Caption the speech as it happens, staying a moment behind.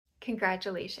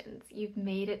Congratulations, you've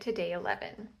made it to day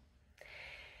 11.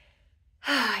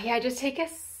 Yeah, just take a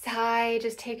sigh,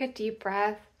 just take a deep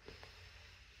breath.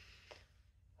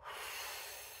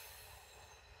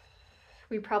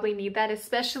 We probably need that,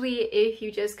 especially if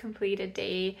you just completed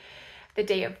the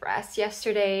day of rest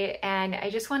yesterday. And I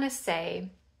just want to say,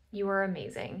 you are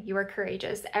amazing. You are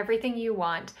courageous. Everything you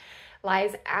want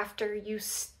lies after you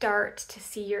start to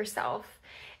see yourself.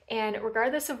 And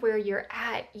regardless of where you're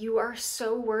at, you are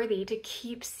so worthy to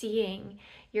keep seeing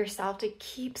yourself, to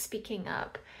keep speaking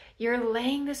up. You're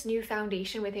laying this new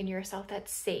foundation within yourself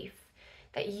that's safe,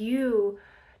 that you,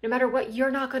 no matter what,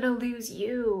 you're not going to lose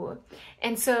you.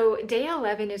 And so day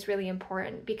 11 is really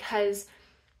important because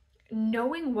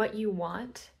knowing what you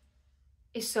want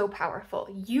is so powerful.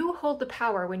 You hold the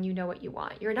power when you know what you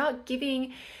want. You're not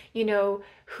giving,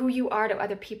 who you are to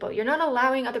other people. You're not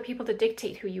allowing other people to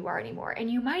dictate who you are anymore. And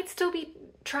you might still be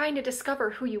trying to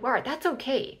discover who you are. That's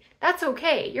okay. That's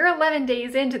okay. You're 11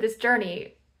 days into this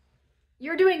journey.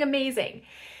 You're doing amazing.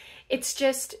 It's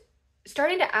just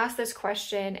starting to ask this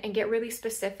question and get really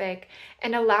specific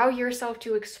and allow yourself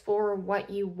to explore what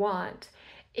you want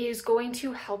is going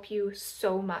to help you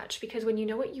so much, because when you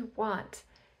know what you want,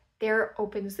 there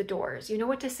opens the doors. You know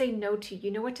what to say no to, you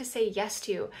know what to say yes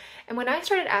to. And when I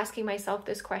started asking myself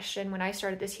this question, when I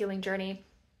started this healing journey,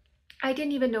 I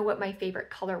didn't even know what my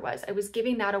favorite color was. I was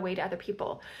giving that away to other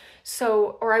people.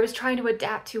 Or I was trying to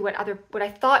adapt to what I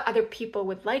thought other people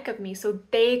would like of me so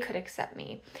they could accept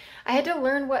me. I had to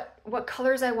learn what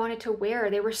colors I wanted to wear.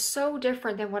 They were so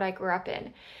different than what I grew up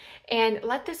in. And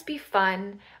let this be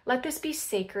fun. Let this be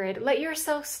sacred. Let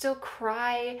yourself still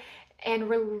cry and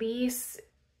release,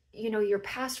 your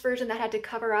past version that had to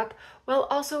cover up, while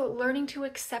also learning to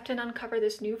accept and uncover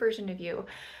this new version of you.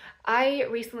 I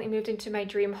recently moved into my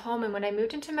dream home, and when I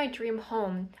moved into my dream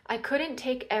home, I couldn't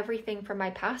take everything from my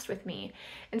past with me.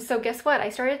 And so guess what? I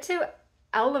started to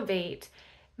elevate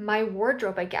my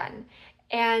wardrobe again.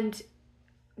 And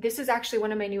this is actually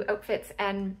one of my new outfits.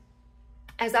 And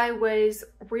as I was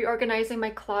reorganizing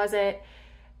my closet,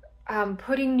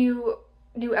 putting new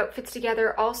outfits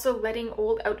together, also letting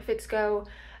old outfits go,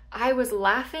 I was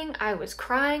laughing, I was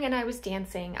crying, and I was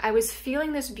dancing. I was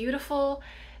feeling this beautiful,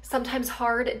 sometimes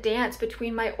hard dance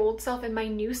between my old self and my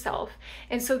new self.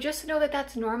 And so just know that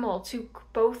that's normal to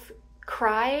both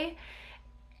cry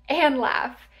and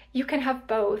laugh. You can have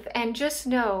both. And just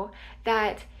know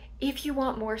that if you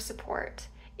want more support,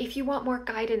 if you want more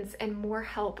guidance and more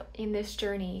help in this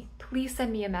journey, please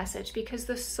send me a message, because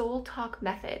the Soul Talk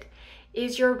method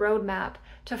is your roadmap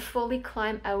to fully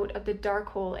climb out of the dark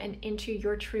hole and into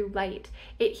your true light.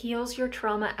 It heals your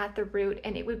trauma at the root,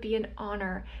 and it would be an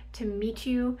honor to meet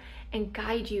you and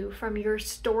guide you from your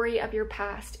story of your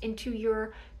past into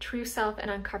your true self and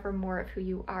uncover more of who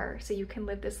you are so you can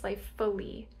live this life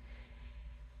fully.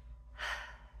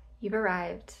 You've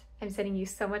arrived. I'm sending you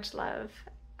so much love.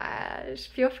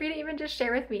 Feel free to even just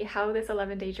share with me how this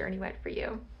 11-day journey went for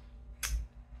you.